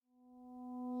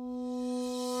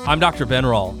I'm Dr. Ben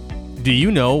Rall. Do you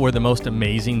know where the most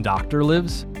amazing doctor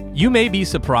lives? You may be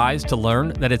surprised to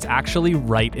learn that it's actually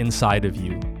right inside of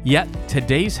you. Yet,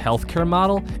 today's healthcare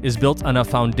model is built on a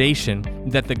foundation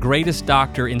that the greatest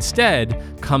doctor instead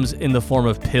comes in the form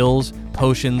of pills,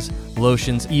 potions,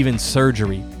 lotions, even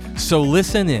surgery. So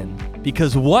listen in,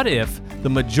 because what if the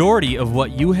majority of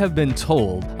what you have been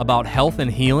told about health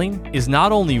and healing is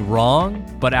not only wrong,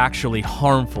 but actually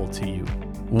harmful to you?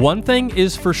 One thing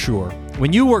is for sure.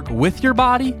 When you work with your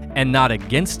body and not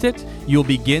against it, you'll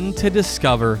begin to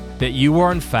discover that you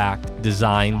are in fact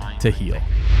designed to heal.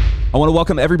 I want to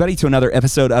welcome everybody to another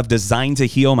episode of Designed to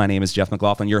Heal. My name is Jeff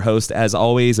McLaughlin, your host as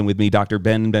always, and with me, Dr.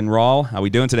 Ben Rall. How are we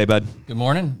doing today, bud? Good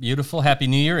morning. Beautiful. Happy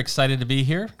New Year. Excited to be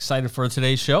here. Excited for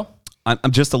today's show.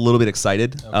 I'm just a little bit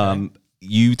excited. Okay.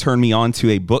 You turned me on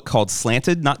to a book called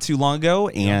Slanted not too long ago,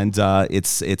 and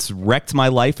it's wrecked my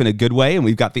life in a good way. And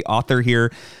we've got the author here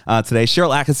today. Sharyl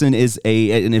Attkisson is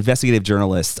an investigative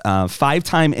journalist,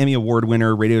 5-time Emmy Award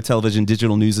winner, Radio, Television,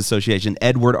 Digital News Association,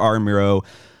 Edward R. Murrow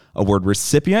Award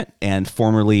recipient, and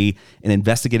formerly an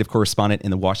investigative correspondent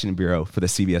in the Washington Bureau for the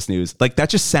CBS News. Like, that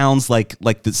just sounds like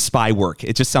the spy work.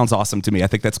 It just sounds awesome to me. I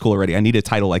think that's cool already. I need a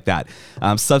title like that.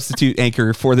 Substitute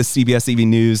anchor for the CBS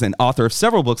Evening News and author of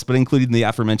several books, but including the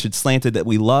aforementioned Slanted That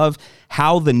We Love,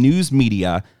 How the News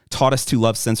Media Taught Us to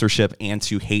Love Censorship and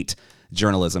to Hate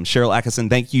Journalism. Sharyl Attkisson,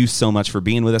 thank you so much for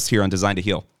being with us here on Designed to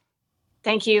Heal.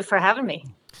 Thank you for having me.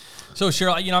 So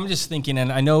Sharyl, I'm just thinking,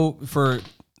 and I know for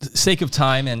sake of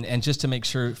time and just to make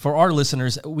sure for our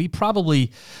listeners, we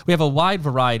have a wide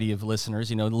variety of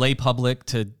listeners, lay public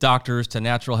to doctors to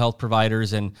natural health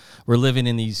providers, and we're living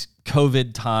in these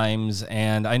COVID times.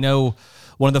 And I know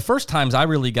one of the first times I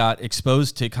really got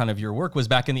exposed to kind of your work was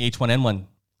back in the H1N1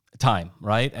 time,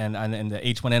 right? And the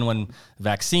H1N1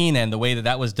 vaccine and the way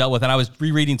that was dealt with. And I was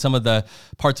rereading some of the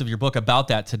parts of your book about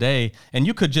that today, and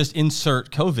you could just insert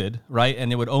COVID, right?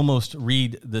 And it would almost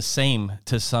read the same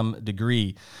to some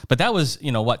degree. But that was,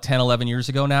 10, 11 years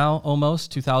ago now,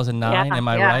 almost, 2009, am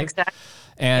I right? Exactly.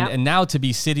 And now to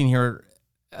be sitting here,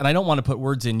 and I don't want to put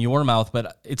words in your mouth,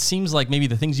 but it seems like maybe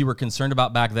the things you were concerned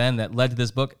about back then that led to this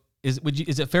book, is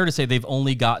it fair to say they've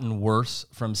only gotten worse,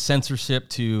 from censorship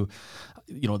to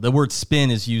the word spin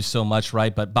is used so much,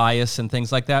 right? But bias and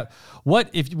things like that.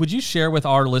 Would you share with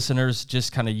our listeners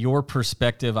just kind of your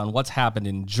perspective on what's happened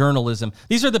in journalism?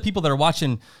 These are the people that are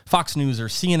watching Fox News or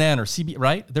CNN or CB,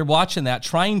 right? They're watching that,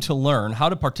 trying to learn how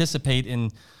to participate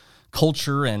in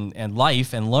culture and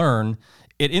life and learn.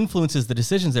 It influences the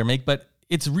decisions they make, but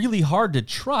it's really hard to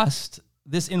trust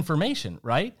this information,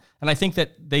 right? And I think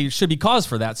that they should be cause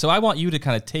for that. So I want you to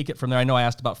kind of take it from there. I know I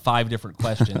asked about 5 different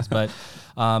questions, but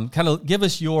kind of give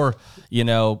us your,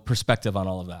 perspective on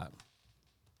all of that.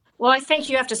 Well, I think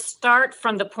you have to start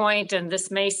from the point, and this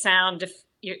may sound,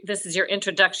 this is your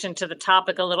introduction to the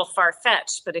topic, a little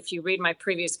far-fetched, but if you read my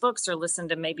previous books or listen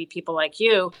to maybe people like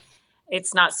you,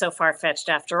 it's not so far-fetched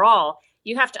after all.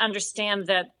 You have to understand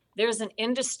that there's an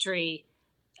industry,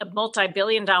 a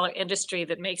multi-billion-dollar industry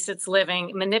that makes its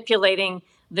living manipulating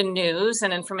the news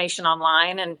and information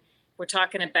online. And we're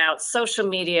talking about social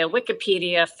media,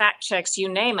 Wikipedia, fact checks, you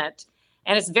name it.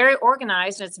 And it's very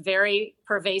organized, and it's very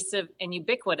pervasive and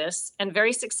ubiquitous and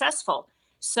very successful.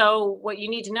 So what you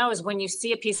need to know is when you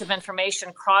see a piece of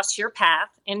information cross your path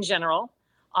in general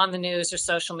on the news or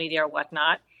social media or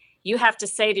whatnot, you have to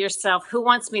say to yourself, who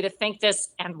wants me to think this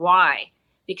and why?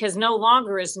 Because no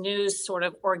longer is news sort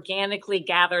of organically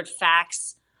gathered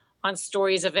facts on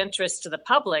stories of interest to the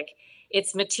public.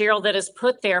 It's material that is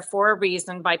put there for a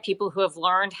reason by people who have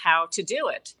learned how to do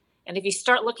it. And if you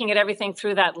start looking at everything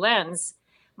through that lens,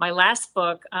 my last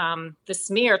book, The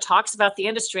Smear, talks about the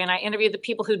industry, and I interviewed the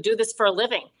people who do this for a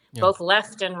living, both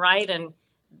left and right, and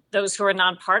those who are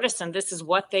nonpartisan. This is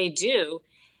what they do.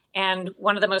 And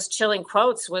one of the most chilling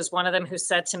quotes was one of them who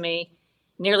said to me,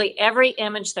 nearly every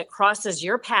image that crosses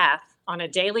your path on a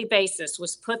daily basis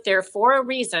was put there for a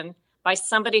reason by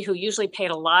somebody who usually paid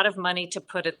a lot of money to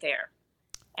put it there.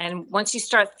 And once you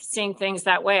start seeing things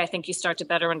that way, I think you start to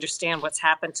better understand what's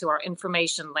happened to our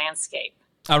information landscape.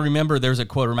 I remember there's a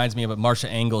quote, reminds me of Marcia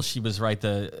Engel. She was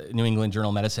the New England Journal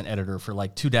of Medicine editor for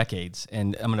like 2 decades.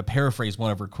 And I'm going to paraphrase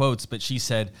one of her quotes, but she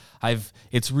said,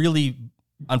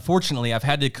 unfortunately, I've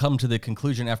had to come to the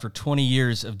conclusion after 20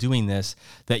 years of doing this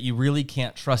that you really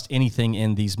can't trust anything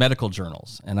in these medical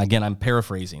journals. And again, I'm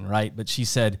paraphrasing, right? But she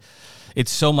said,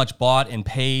 it's so much bought and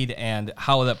paid and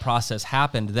how that process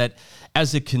happened that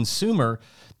as a consumer,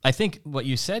 I think what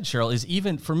you said, Sharyl, is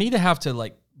even for me to have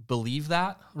to believe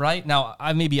that, right? Now,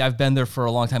 I've been there for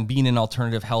a long time, being in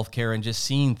alternative healthcare and just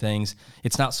seeing things.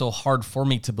 It's not so hard for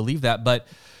me to believe that, but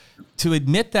to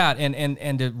admit that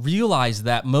and to realize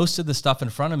that most of the stuff in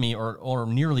front of me, or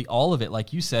nearly all of it,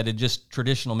 like you said, in just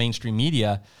traditional mainstream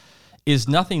media, is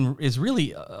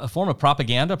really a form of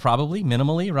propaganda, probably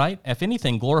minimally, right? If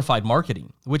anything, glorified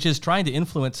marketing, which is trying to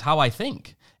influence how I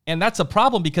think. And that's a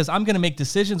problem because I'm going to make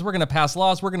decisions. We're going to pass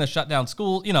laws. We're going to shut down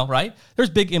schools, right?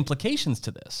 There's big implications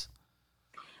to this.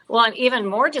 Well, and even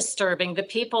more disturbing, the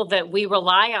people that we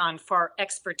rely on for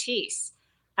expertise,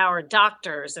 our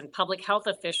doctors and public health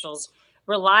officials,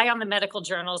 rely on the medical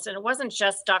journals. And it wasn't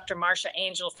just Dr. Marcia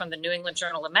Angel from the New England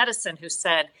Journal of Medicine who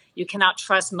said you cannot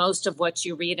trust most of what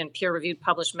you read in peer-reviewed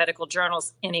published medical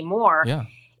journals anymore. Yeah.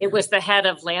 It was the head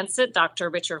of Lancet, Dr.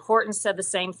 Richard Horton, said the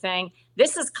same thing.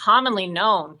 This is commonly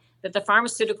known that the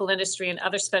pharmaceutical industry and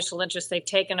other special interests, they've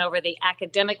taken over the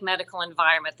academic medical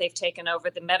environment. They've taken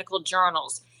over the medical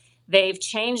journals. They've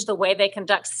changed the way they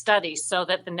conduct studies so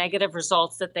that the negative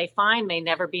results that they find may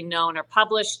never be known or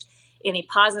published. Any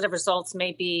positive results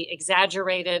may be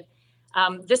exaggerated.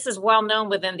 This is well known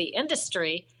within the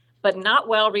industry, but not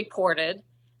well reported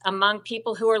among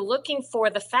people who are looking for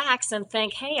the facts and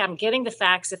think, hey, I'm getting the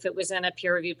facts if it was in a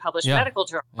peer-reviewed published medical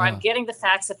journal, or I'm getting the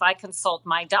facts if I consult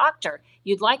my doctor.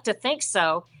 You'd like to think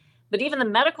so, but even the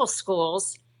medical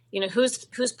schools,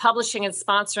 who's publishing and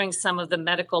sponsoring some of the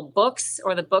medical books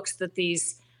or the books that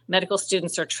these medical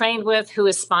students are trained with, who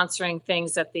is sponsoring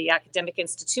things at the academic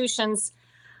institutions.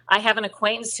 I have an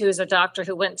acquaintance who is a doctor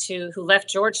who left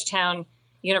Georgetown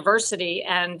University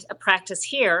and a practice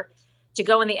here to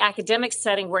go in the academic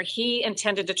setting where he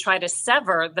intended to try to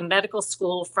sever the medical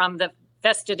school from the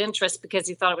vested interest because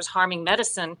he thought it was harming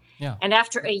medicine. Yeah. And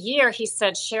after a year, he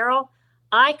said, Cheryl,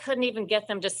 I couldn't even get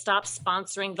them to stop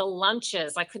sponsoring the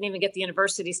lunches. I couldn't even get the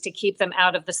universities to keep them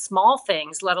out of the small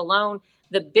things, let alone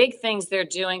the big things they're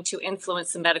doing to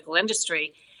influence the medical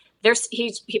industry.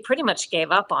 He pretty much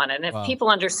gave up on it. And if people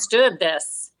understood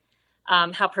this,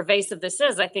 how pervasive this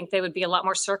is, I think they would be a lot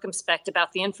more circumspect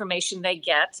about the information they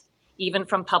get, even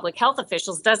from public health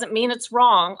officials. Doesn't mean it's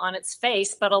wrong on its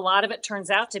face, but a lot of it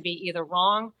turns out to be either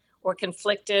wrong or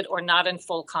conflicted or not in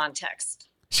full context.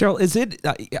 Cheryl, is it,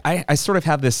 I sort of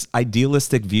have this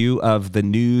idealistic view of the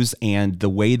news and the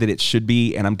way that it should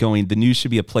be. And the news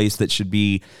should be a place that should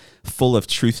be full of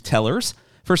truth tellers,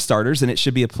 for starters, and it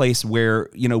should be a place where,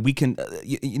 we can,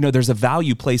 there's a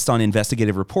value placed on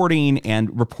investigative reporting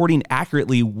and reporting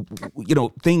accurately,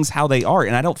 things how they are.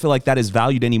 And I don't feel like that is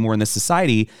valued anymore in this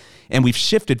society. And we've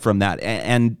shifted from that.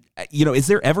 And is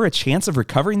there ever a chance of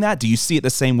recovering that? Do you see it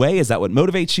the same way? Is that what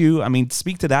motivates you? I mean,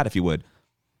 speak to that if you would.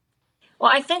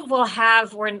 Well, I think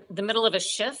we're in the middle of a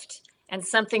shift and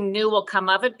something new will come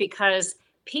of it because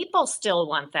people still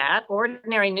want that.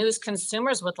 Ordinary news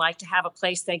consumers would like to have a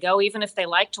place they go, even if they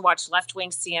like to watch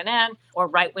left-wing CNN or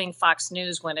right-wing Fox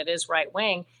News when it is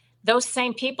right-wing. Those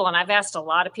same people, and I've asked a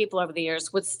lot of people over the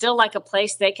years, would still like a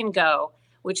place they can go,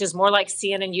 which is more like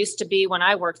CNN used to be when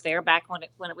I worked there, back when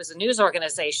it was a news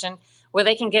organization, where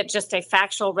they can get just a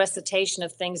factual recitation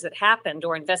of things that happened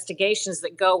or investigations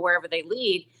that go wherever they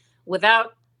lead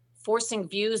without forcing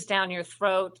views down your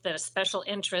throat that a special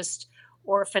interest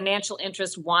or financial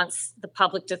interest wants the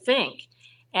public to think.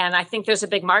 And I think there's a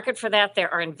big market for that.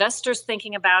 There are investors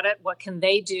thinking about it. What can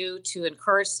they do to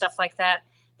encourage stuff like that?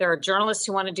 There are journalists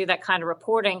who want to do that kind of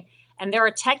reporting. And there are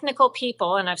technical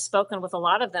people, and I've spoken with a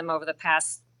lot of them over the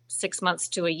past 6 months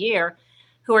to a year,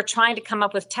 who are trying to come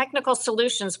up with technical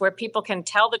solutions where people can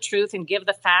tell the truth and give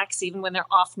the facts even when they're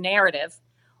off narrative,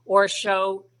 or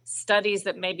show studies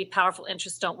that maybe powerful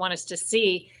interests don't want us to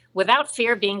see, without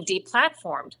fear being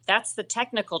deplatformed. That's the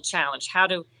technical challenge, how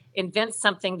to invent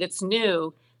something that's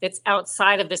new, that's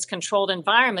outside of this controlled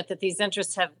environment that these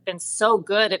interests have been so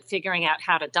good at figuring out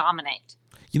how to dominate.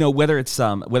 Whether it's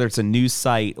a news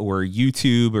site or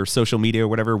YouTube or social media or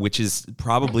whatever, which is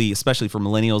probably, especially for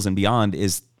millennials and beyond,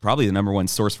 is probably the number one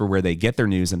source for where they get their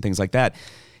news and things like that.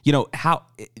 How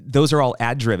those are all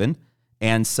ad driven.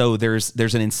 And so there's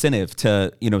an incentive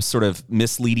to, sort of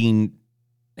misleading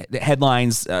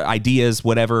headlines, ideas,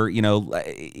 whatever,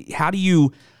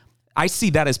 I see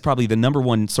that as probably the number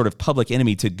one sort of public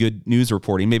enemy to good news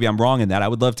reporting. Maybe I'm wrong in that. I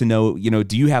would love to know,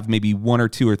 do you have maybe one or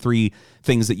two or three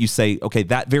things that you say, okay,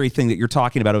 that very thing that you're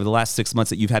talking about over the last 6 months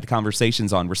that you've had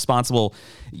conversations on, responsible,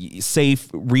 safe,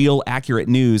 real, accurate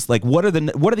news, like what are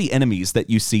the enemies that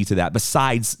you see to that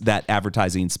besides that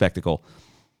advertising spectacle?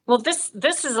 Well, this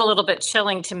is a little bit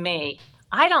chilling to me.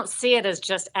 I don't see it as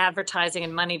just advertising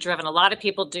and money driven. A lot of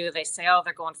people do. They say, oh,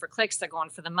 they're going for clicks, they're going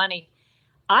for the money.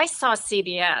 I saw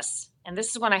CBS, and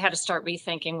this is when I had to start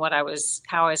rethinking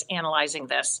how I was analyzing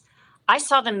this. I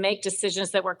saw them make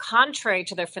decisions that were contrary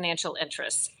to their financial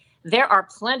interests. There are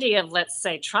plenty of, let's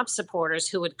say, Trump supporters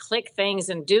who would click things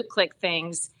and do click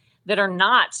things that are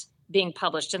not being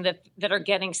published and that are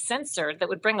getting censored, that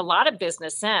would bring a lot of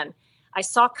business in. I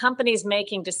saw companies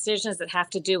making decisions that have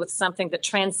to do with something that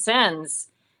transcends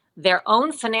their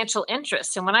own financial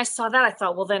interests. And when I saw that, I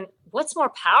thought, well, then what's more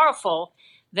powerful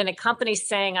than a company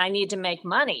saying, I need to make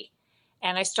money?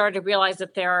 And I started to realize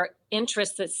that there are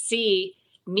interests that see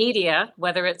media,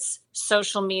 whether it's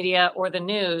social media or the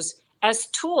news, as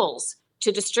tools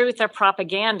to distribute their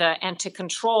propaganda and to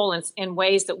control in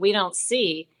ways that we don't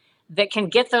see, that can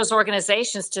get those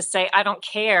organizations to say, I don't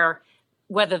care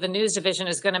whether the news division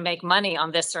is going to make money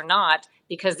on this or not,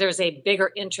 because there's a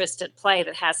bigger interest at play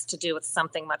that has to do with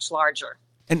something much larger.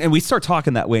 And we start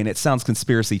talking that way, and it sounds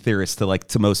conspiracy theorist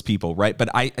to most people, right? But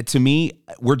to me,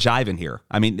 we're jiving here.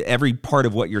 I mean, every part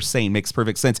of what you're saying makes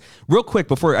perfect sense. Real quick,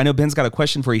 before I know Ben's got a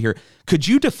question for you here, could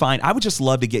you define? I would just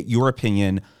love to get your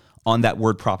opinion on that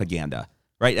word propaganda,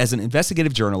 right? As an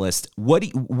investigative journalist, what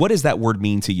does that word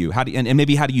mean to you? How do and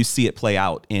maybe how do you see it play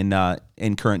out in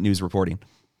current news reporting?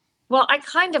 Well, I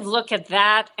kind of look at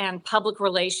that and public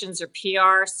relations or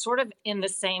PR sort of in the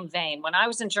same vein. When I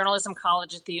was in journalism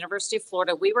college at the University of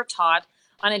Florida, we were taught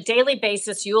on a daily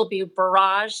basis, you will be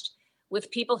barraged with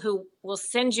people who will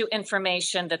send you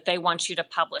information that they want you to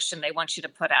publish and they want you to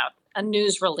put out a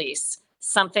news release,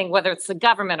 something, whether it's the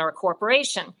government or a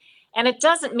corporation. And it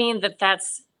doesn't mean that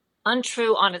that's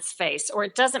untrue on its face, or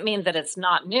it doesn't mean that it's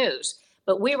not news.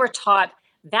 But we were taught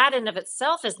that in of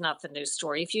itself is not the news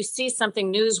story. If you see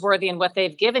something newsworthy in what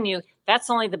they've given you, that's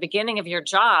only the beginning of your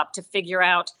job to figure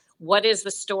out what is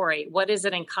the story, what is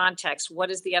it in context,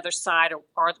 what is the other side,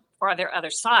 or are there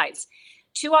other sides?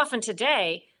 Too often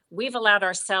today, we've allowed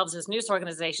ourselves as news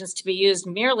organizations to be used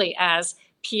merely as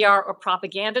PR or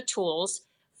propaganda tools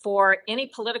for any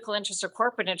political interest or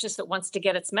corporate interest that wants to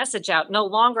get its message out. No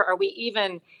longer are we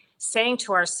even saying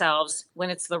to ourselves when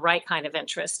it's the right kind of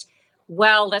interest,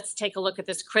 well, let's take a look at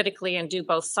this critically and do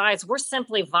both sides. We're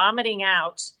simply vomiting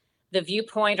out the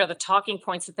viewpoint or the talking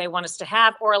points that they want us to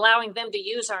have, or allowing them to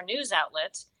use our news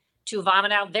outlet to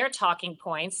vomit out their talking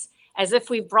points as if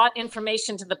we've brought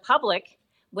information to the public,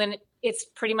 when it's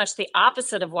pretty much the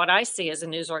opposite of what I see as a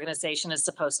news organization is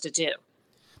supposed to do.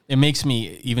 It makes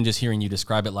me, even just hearing you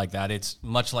describe it like that, it's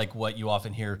much like what you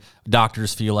often hear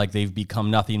doctors feel like they've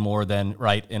become nothing more than,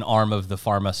 right, an arm of the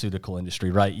pharmaceutical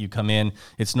industry, right? You come in,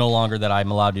 it's no longer that I'm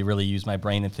allowed to really use my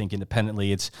brain and think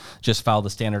independently. It's just follow the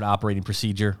standard operating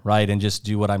procedure, right, and just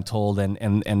do what I'm told,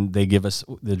 and they give us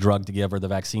the drug to give or the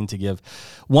vaccine to give.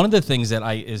 One of the things that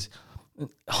is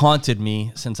haunted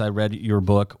me since I read your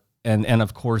book, and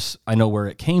of course I know where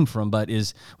it came from, but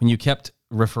is when you kept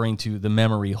referring to the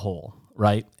memory hole.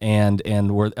 Right, and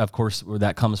where, of course, where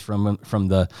that comes from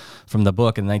the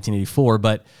book in 1984.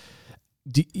 But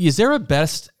is there a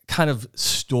best kind of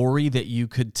story that you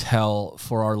could tell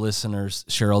for our listeners,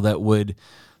 Cheryl, that would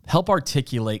help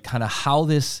articulate kind of how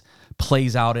this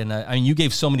plays out I mean, you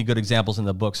gave so many good examples in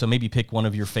the book, so maybe pick one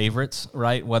of your favorites,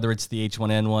 right? Whether it's the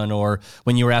H1N1 or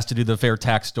when you were asked to do the fair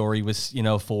tax story with,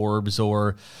 Forbes,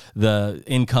 or the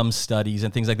income studies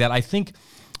and things like that. I think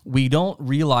we don't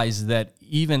realize that,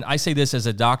 even I say this as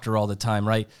a doctor all the time,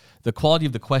 right? The quality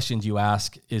of the questions you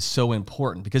ask is so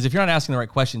important, because if you're not asking the right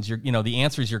questions, the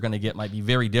answers you're going to get might be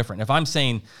very different. If I'm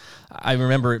saying, I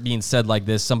remember it being said like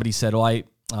this, somebody said,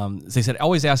 they said,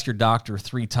 always ask your doctor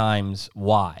 3 times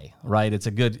why, right? It's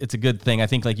a good thing. I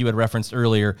think, like you had referenced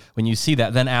earlier, when you see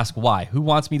that, then ask why. Who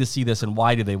wants me to see this, and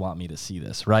why do they want me to see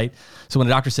this, right? So when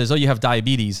a doctor says, oh, you have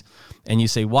diabetes, and you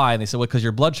say, why? And they say, well, because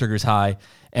your blood sugar's high.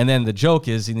 And then the joke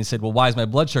is, and they said, well, why is my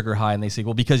blood sugar high? And they say,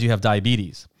 well, because you have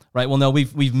diabetes. Right. Well, no,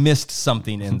 we've missed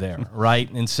something in there. Right.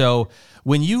 And so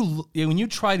when you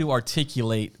try to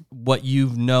articulate what you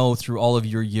know through all of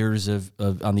your years of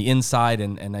on the inside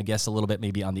and I guess a little bit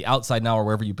maybe on the outside now, or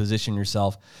wherever you position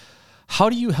yourself, how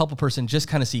do you help a person just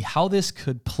kind of see how this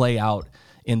could play out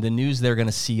in the news they're going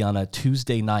to see on a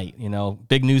Tuesday night?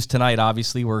 Big news tonight,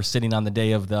 obviously. We're sitting on the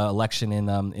day of the election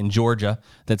in Georgia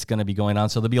that's going to be going on.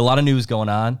 So there'll be a lot of news going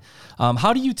on.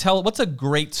 How do you tell, what's a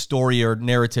great story or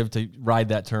narrative, to ride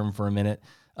that term for a minute,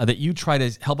 that you try to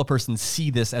help a person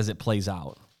see this as it plays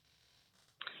out?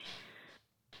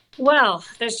 Well,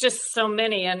 there's just so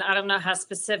many, and I don't know how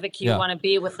specific you want to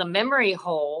be with the memory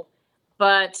hole,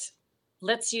 but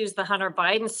let's use the Hunter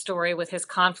Biden story with his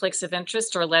conflicts of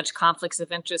interest, or alleged conflicts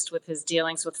of interest with his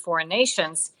dealings with foreign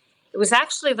nations. It was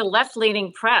actually the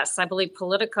left-leaning press, I believe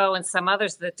Politico and some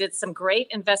others, that did some great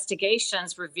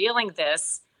investigations revealing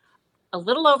this a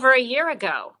little over a year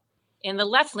ago in the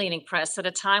left-leaning press, at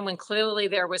a time when clearly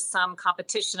there was some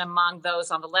competition among those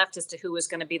on the left as to who was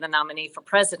going to be the nominee for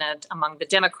president among the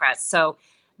Democrats. So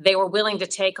they were willing to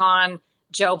take on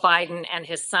Joe Biden and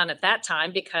his son at that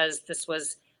time because this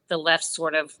was the left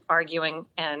sort of arguing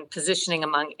and positioning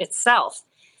among itself.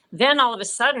 Then all of a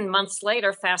sudden, months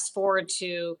later, fast forward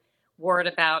to word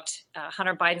about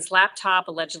Hunter Biden's laptop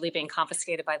allegedly being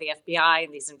confiscated by the FBI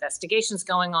and these investigations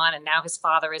going on. And now his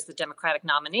father is the Democratic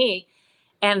nominee.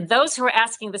 And those who are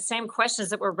asking the same questions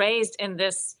that were raised in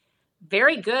this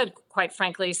very good, quite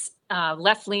frankly,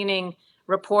 left-leaning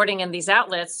reporting in these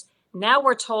outlets, now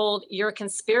we're told you're a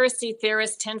conspiracy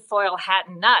theorist, tinfoil hat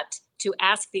nut to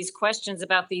ask these questions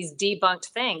about these debunked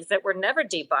things that were never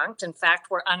debunked. In fact,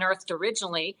 were unearthed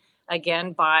originally,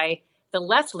 again, by the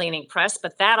left-leaning press,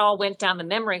 but that all went down the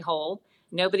memory hole.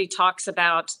 Nobody talks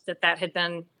about that had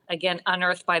been, again,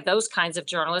 unearthed by those kinds of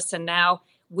journalists. And now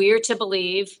we're to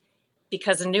believe,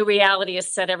 because a new reality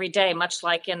is set every day, much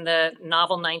like in the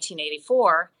novel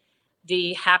 1984,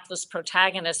 the hapless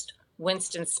protagonist,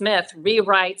 Winston Smith,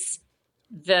 rewrites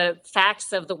the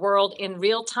facts of the world in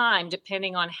real time,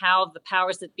 depending on how the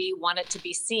powers that be want it to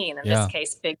be seen. In this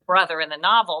case, Big Brother in the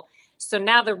novel. So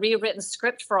now the rewritten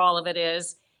script for all of it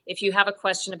is, if you have a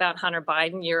question about Hunter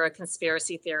Biden, you're a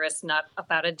conspiracy theorist, not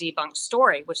about a debunked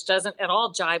story, which doesn't at all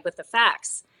jibe with the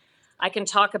facts. I can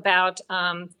talk about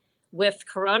with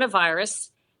coronavirus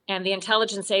and the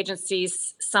intelligence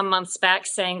agencies some months back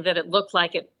saying that it looked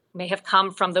like it may have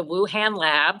come from the Wuhan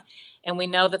lab. And we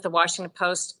know that the Washington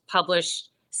Post published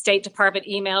State Department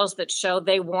emails that showed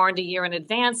they warned a year in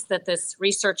advance that this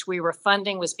research we were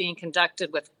funding was being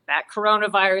conducted with that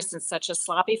coronavirus in such a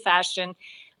sloppy fashion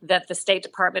that the State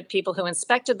Department people who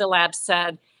inspected the lab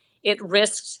said it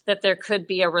risked that there could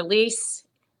be a release.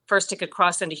 First, it could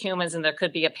cross into humans and there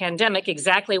could be a pandemic,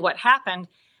 exactly what happened.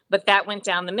 But that went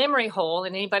down the memory hole.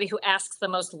 And anybody who asks the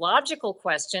most logical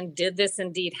question, did this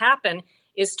indeed happen,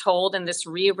 is told in this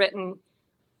rewritten,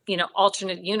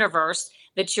 alternate universe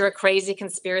that you're a crazy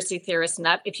conspiracy theorist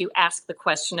nut if you ask the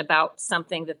question about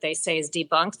something that they say is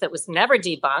debunked that was never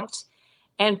debunked.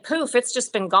 And poof, it's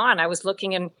just been gone. I was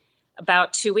looking in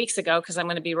about 2 weeks ago, because I'm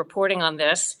going to be reporting on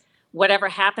this, whatever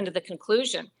happened to the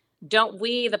conclusion. Don't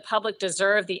we, the public,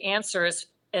 deserve the answers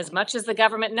as much as the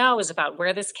government knows about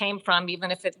where this came from,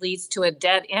 even if it leads to a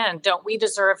dead end? Don't we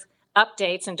deserve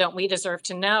updates, and don't we deserve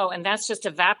to know? And that's just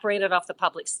evaporated off the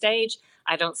public stage.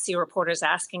 I don't see reporters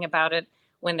asking about it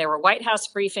when there were White House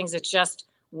briefings. It just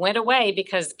went away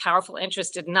because powerful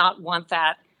interests did not want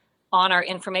that on our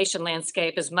information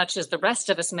landscape as much as the rest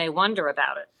of us may wonder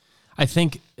about it. I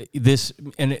think this,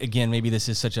 and again, maybe this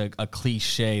is such a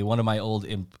cliche. One of my old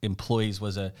employees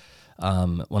was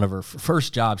one of her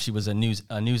first jobs. She was a news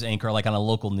anchor, like on a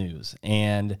local news,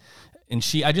 and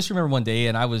I just remember one day,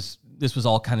 and this was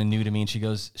all kind of new to me. And she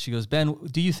goes, Ben,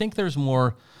 do you think there's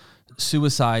more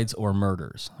suicides or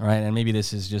murders? All right, and maybe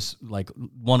this is just like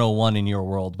 101 in your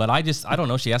world, but I don't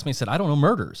know. She asked me, I said, I don't know,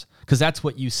 murders, because that's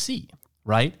what you see.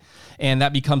 Right. And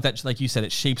that becomes that, like you said,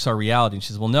 it shapes our reality. And she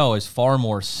says, well, no, it's far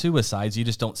more suicides. You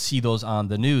just don't see those on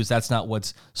the news. That's not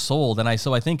what's sold. And I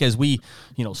think as we,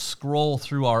 scroll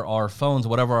through our phones,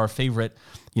 whatever our favorite,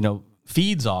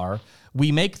 feeds are, we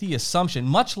make the assumption,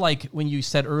 much like when you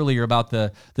said earlier about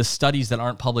the studies that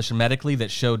aren't published medically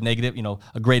that showed negative,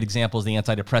 a great example is the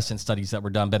antidepressant studies that were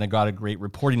done. Ben got a great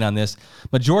reporting on this.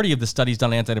 Majority of the studies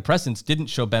done on antidepressants didn't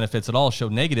show benefits at all,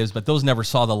 showed negatives, but those never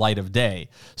saw the light of day.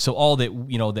 So all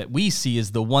that, that we see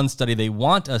is the one study they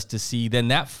want us to see, then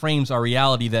that frames our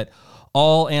reality that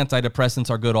all antidepressants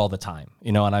are good all the time,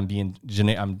 and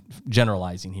I'm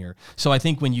generalizing here. So I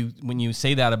think when you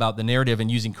say that about the narrative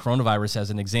and using coronavirus as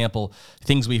an example,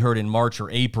 things we heard in March or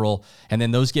April, and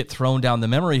then those get thrown down the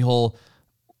memory hole,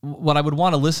 what I would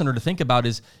want a listener to think about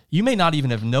is you may not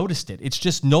even have noticed it. It's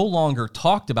just no longer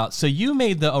talked about. So you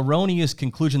made the erroneous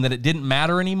conclusion that it didn't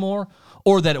matter anymore,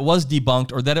 or that it was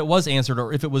debunked, or that it was answered,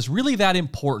 or if it was really that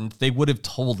important, they would have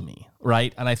told me,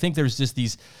 right? And I think there's just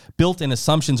these built-in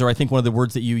assumptions, or I think one of the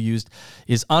words that you used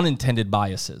is unintended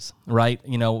biases, right?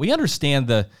 We understand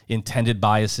the intended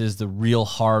biases, the real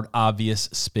hard, obvious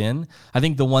spin. I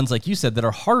think the ones, like you said, that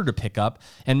are harder to pick up,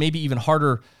 and maybe even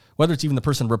harder, whether it's even the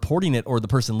person reporting it or the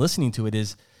person listening to it,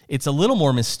 it's a little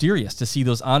more mysterious to see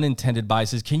those unintended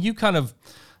biases. Can you kind of,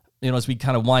 as we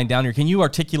kind of wind down here, can you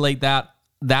articulate that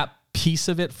piece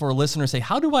of it for a listener? Say,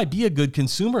 how do I be a good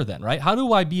consumer then, right? How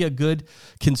do I be a good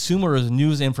consumer of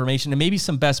news information, and maybe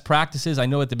some best practices? I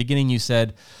know at the beginning you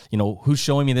said, who's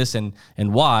showing me this and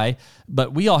why,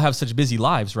 but we all have such busy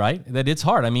lives, right? That it's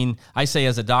hard. I mean, I say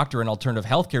as a doctor in alternative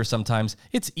healthcare, sometimes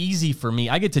it's easy for me.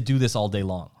 I get to do this all day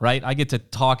long, right? I get to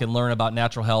talk and learn about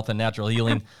natural health and natural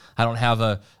healing. I don't have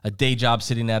a day job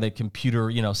sitting at a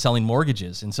computer, selling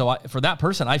mortgages. And so for that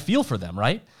person, I feel for them,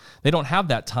 right? They don't have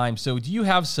that time. So do you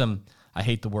have some I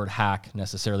hate the word hack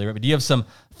necessarily, right? But do you have some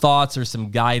thoughts or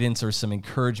some guidance or some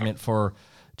encouragement for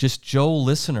just Joe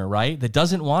listener, right? That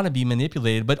doesn't want to be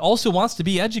manipulated, but also wants to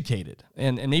be educated.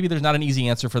 And maybe there's not an easy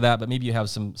answer for that, but maybe you have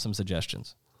some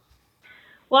suggestions.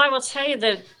 Well, I will tell you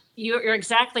that you're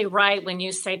exactly right when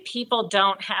you say people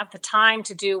don't have the time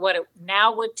to do what it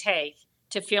now would take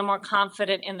to feel more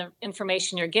confident in the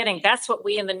information you're getting. That's what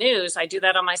we in the news, I do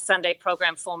that on my Sunday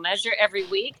program, Full Measure, every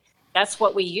week. That's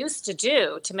what we used to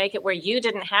do to make it where you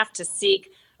didn't have to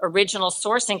seek original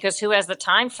sourcing, because who has the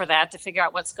time for that to figure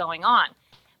out what's going on?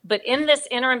 But in this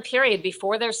interim period,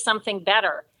 before there's something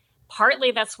better,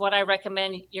 partly that's what I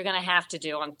recommend you're going to have to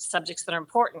do on subjects that are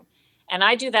important. And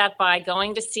I do that by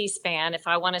going to C-SPAN. If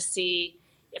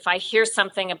I hear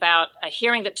something about a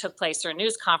hearing that took place or a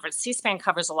news conference, C-SPAN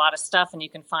covers a lot of stuff and you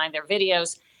can find their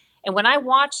videos. And when I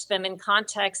watch them in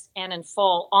context and in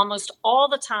full, almost all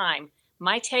the time,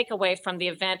 my takeaway from the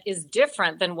event is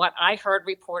different than what I heard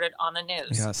reported on the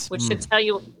news, yes. Which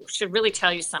should really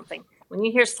tell you something. When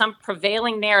you hear some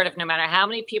prevailing narrative, no matter how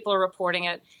many people are reporting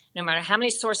it, no matter how many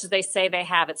sources they say they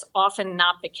have, it's often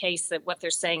not the case that what they're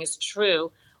saying is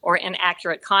true or in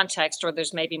accurate context, or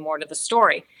there's maybe more to the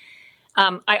story.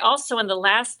 I also, in the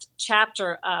last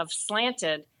chapter of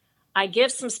Slanted, I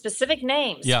give some specific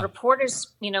names, reporters,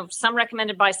 some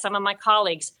recommended by some of my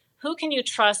colleagues. Who can you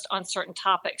trust on certain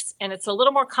topics? And it's a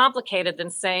little more complicated than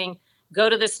saying, go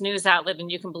to this news outlet and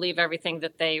you can believe everything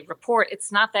that they report.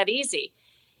 It's not that easy.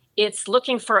 It's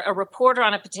looking for a reporter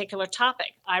on a particular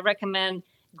topic. I recommend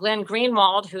Glenn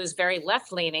Greenwald, who's very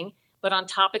left-leaning, but on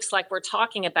topics like we're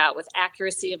talking about with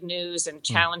accuracy of news and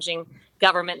challenging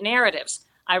government narratives.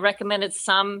 I recommended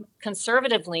some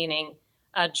conservative-leaning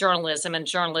journalism and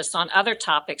journalists on other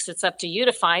topics. It's up to you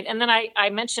to find. And then I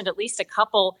mentioned at least a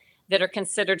couple that are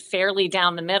considered fairly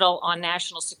down the middle on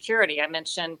national security. I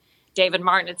mentioned David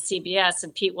Martin at CBS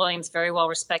and Pete Williams, very well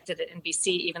respected at NBC,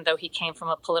 even though he came from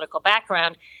a political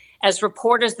background, as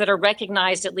reporters that are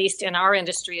recognized, at least in our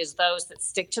industry, as those that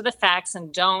stick to the facts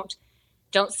and don't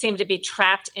seem to be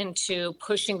trapped into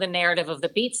pushing the narrative of the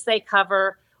beats they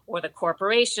cover or the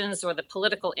corporations or the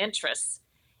political interests.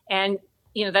 And,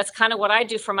 that's kind of what I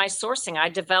do for my sourcing. I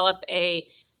develop a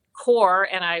core,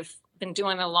 and I've been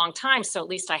doing it a long time, so at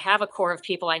least I have a core of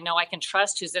people I know I can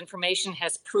trust, whose information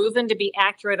has proven to be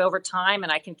accurate over time,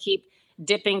 and I can keep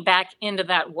dipping back into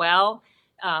that well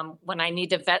when I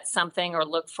need to vet something or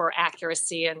look for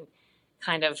accuracy and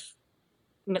kind of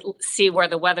see where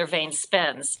the weather vane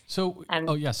spins. So,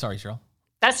 sorry, Cheryl.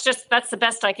 That's the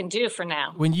best I can do for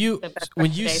now. When you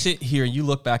sit here and you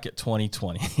look back at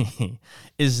 2020,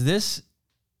 is this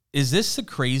the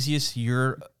craziest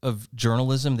year of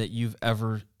journalism that you've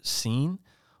ever seen?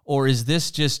 Or is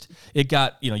this just, it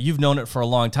got, you've known it for a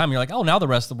long time. You're like, oh, now the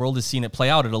rest of the world is seeing it play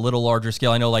out at a little larger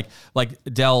scale. I know like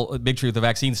Del, Big Tree with the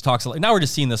vaccines talks, now we're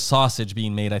just seeing the sausage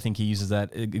being made. I think he uses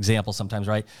that example sometimes,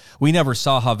 right? We never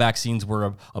saw how vaccines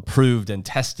were approved and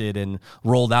tested and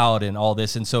rolled out and all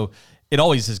this. And so it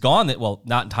always has gone that, well,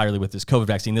 not entirely with this COVID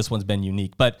vaccine. This one's been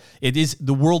unique, but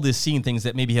the world is seeing things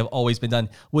that maybe have always been done.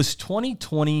 Was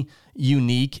 2020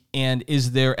 unique? And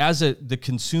is there, the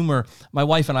consumer, my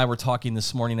wife and I were talking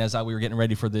this morning as we were getting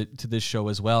ready to this show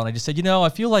as well. And I just said, I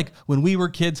feel like when we were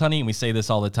kids, honey, and we say this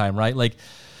all the time, right? Like,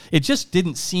 it just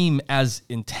didn't seem as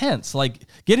intense. Like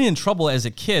getting in trouble as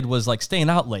a kid was like staying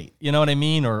out late, you know what I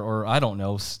mean? Or I don't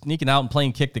know, sneaking out and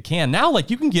playing kick the can. Now, like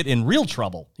you can get in real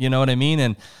trouble, you know what I mean?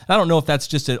 And I don't know if that's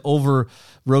just an over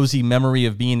rosy memory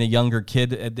of being a younger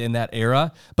kid in that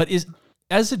era, but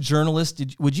as a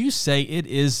journalist, would you say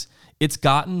it's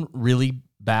gotten really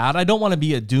bad? I don't want to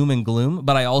be a doom and gloom,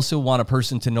 but I also want a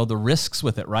person to know the risks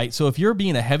with it, right? So if you're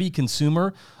being a heavy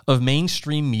consumer of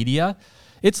mainstream media,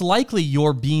 it's likely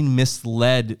you're being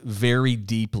misled very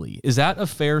deeply. Is that a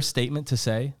fair statement to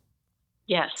say?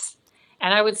 Yes.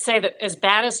 And I would say that as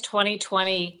bad as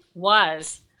 2020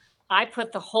 was, I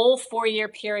put the whole 4-year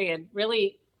period,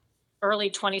 really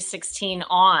early 2016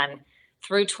 on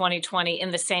through 2020 in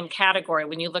the same category.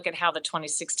 When you look at how the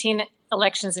 2016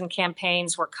 elections and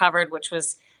campaigns were covered, which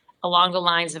was along the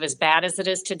lines of as bad as it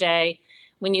is today.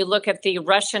 When you look at the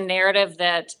Russian narrative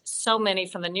that so many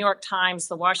from the New York Times,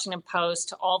 the Washington Post,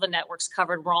 to all the networks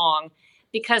covered wrong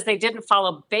because they didn't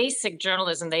follow basic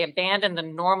journalism. They abandoned the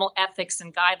normal ethics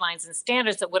and guidelines and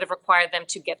standards that would have required them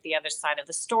to get the other side of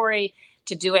the story,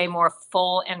 to do a more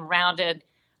full and rounded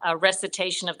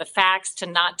recitation of the facts, to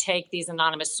not take these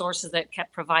anonymous sources that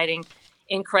kept providing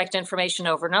incorrect information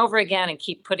over and over again and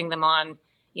keep putting them on,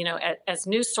 as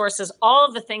news sources. All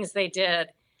of the things they did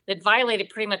that violated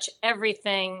pretty much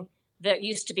everything that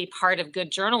used to be part of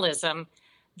good journalism,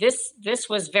 This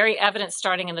was very evident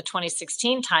starting in the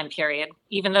 2016 time period.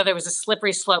 Even though there was a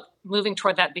slippery slope moving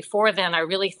toward that before then, I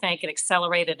really think it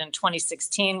accelerated in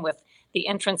 2016 with the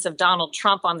entrance of Donald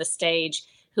Trump on the stage,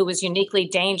 who was uniquely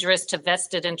dangerous to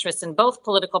vested interests in both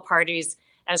political parties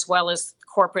as well as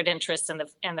corporate interests in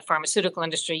the pharmaceutical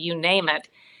industry, you name it.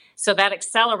 So that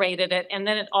accelerated it. And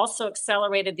then it also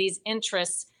accelerated these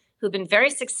interests who've been very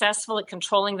successful at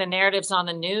controlling the narratives on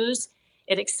the news.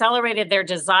 It accelerated their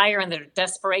desire and their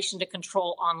desperation to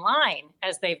control online,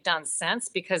 as they've done since,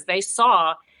 because they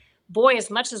saw, boy, as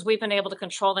much as we've been able to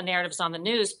control the narratives on the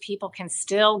news, people can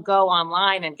still go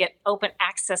online and get open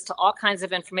access to all kinds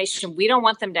of information we don't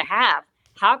want them to have.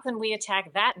 How can we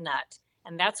attack that nut?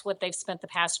 And that's what they've spent the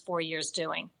past 4 years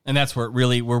doing. And that's where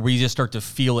we just start to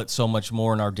feel it so much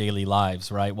more in our daily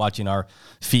lives, right? Watching our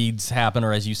feeds happen,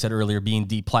 or as you said earlier, being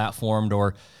deplatformed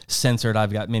or censored.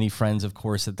 I've got many friends, of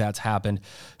course, that's happened.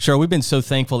 Cheryl, we've been so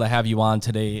thankful to have you on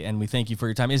today, and we thank you for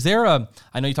your time. Is there I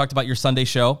know you talked about your Sunday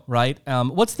show, right?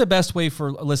 What's the best way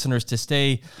for listeners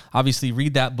to obviously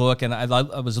read that book? And I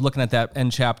was looking at that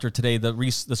end chapter today,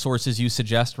 the sources you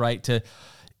suggest, right?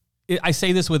 I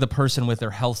say this with a person with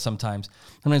their health sometimes.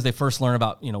 Sometimes they first learn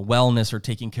about, wellness or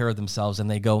taking care of themselves, and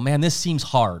they go, man, this seems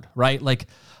hard, right? Like,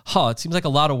 it seems like a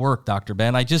lot of work, Dr.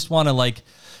 Ben. I just want to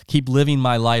keep living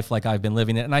my life like I've been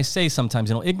living it. And I say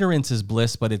sometimes, ignorance is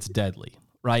bliss, but it's deadly,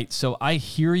 right? So I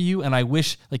hear you, and I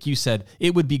wish, like you said,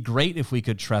 it would be great if we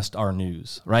could trust our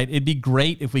news, right? It'd be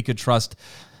great if we could trust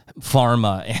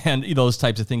pharma and those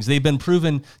types of things. They've been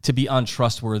proven to be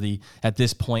untrustworthy at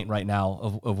this point right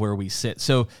now of where we sit.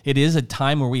 So it is a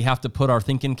time where we have to put our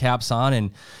thinking caps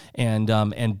on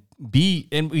and we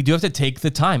do have to take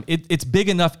the time. It's big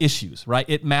enough issues, right?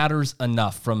 It matters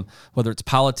enough, from whether it's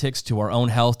politics to our own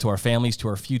health, to our families, to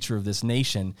our future of this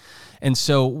nation. And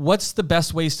so what's the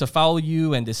best ways to follow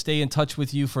you and to stay in touch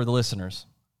with you for the listeners?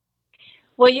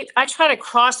 Well, I try to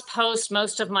cross-post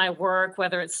most of my work,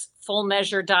 whether it's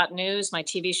fullmeasure.news. My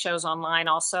TV show's online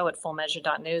also at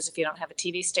fullmeasure.news if you don't have a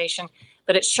TV station.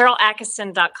 But at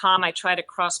SherylAttkisson.com, I try to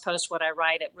cross-post what I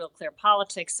write at Real Clear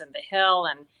Politics and The Hill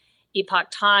and Epoch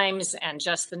Times and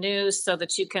Just the News, so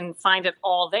that you can find it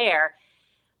all there.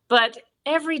 But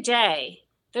every day,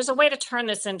 there's a way to turn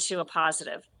this into a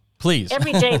positive. Please.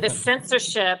 Every day, the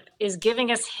censorship is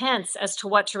giving us hints as to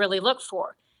what to really look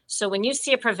for. So when you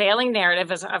see a prevailing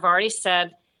narrative, as I've already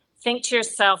said, think to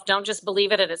yourself, don't just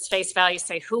believe it at its face value.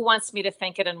 Say, who wants me to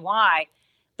think it and why?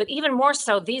 But even more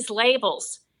so, these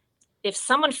labels, if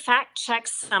someone fact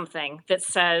checks something that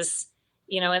says,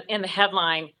 in the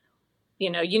headline, you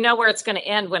know where it's going to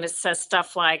end when it says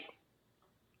stuff like,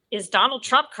 is Donald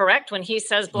Trump correct when he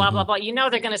says blah, blah, blah?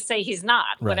 They're going to say he's not,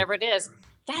 right. Whatever it is.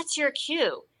 That's your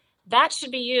cue. That should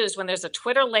be used when there's a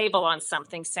Twitter label on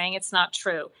something saying it's not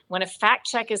true. When a fact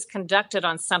check is conducted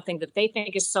on something that they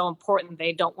think is so important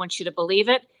they don't want you to believe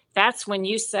it, that's when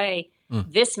you say,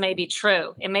 this may be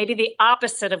true. It may be the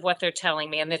opposite of what they're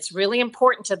telling me. And it's really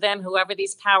important to them, whoever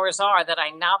these powers are, that I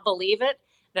not believe it,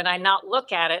 that I not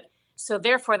look at it. So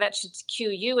therefore, that should cue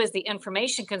you as the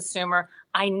information consumer.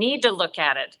 I need to look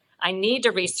at it. I need to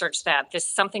research that. There's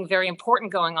something very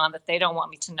important going on that they don't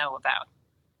want me to know about.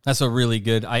 That's a really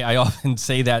good, I often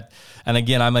say that, and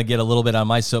again, I'm going to get a little bit on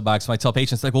my soapbox when I tell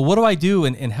patients, well, what do I do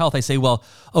in health? I say, well,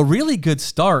 a really good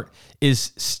start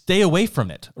is stay away from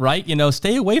it, right?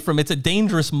 Stay away from it. It's a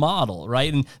dangerous model,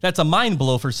 right? And that's a mind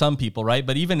blow for some people, right?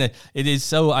 But even it is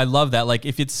so, I love that.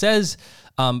 If it says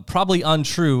probably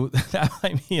untrue, that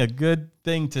might be a good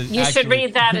thing to You should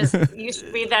read that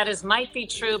as might be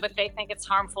true, but they think it's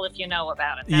harmful if you know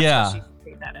about it. That's what you should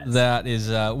read that as. That is,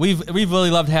 we've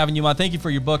really loved having you on. Thank you for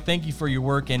your book. Thank you for your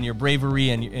work and your bravery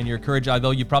and your courage.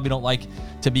 Although you probably don't like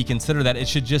to be considered that, it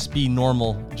should just be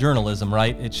normal journalism,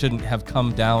 right? It shouldn't have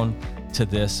come down to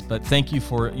this. But thank you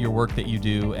for your work that you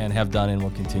do and have done and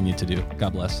will continue to do.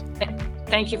 God bless.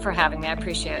 Thank you for having me. I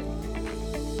appreciate it.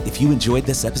 If you enjoyed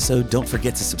this episode, don't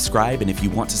forget to subscribe. And if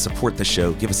you want to support the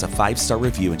show, give us a 5-star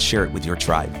review and share it with your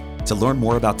tribe. To learn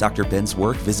more about Dr. Ben's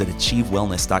work, visit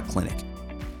achievewellness.clinic.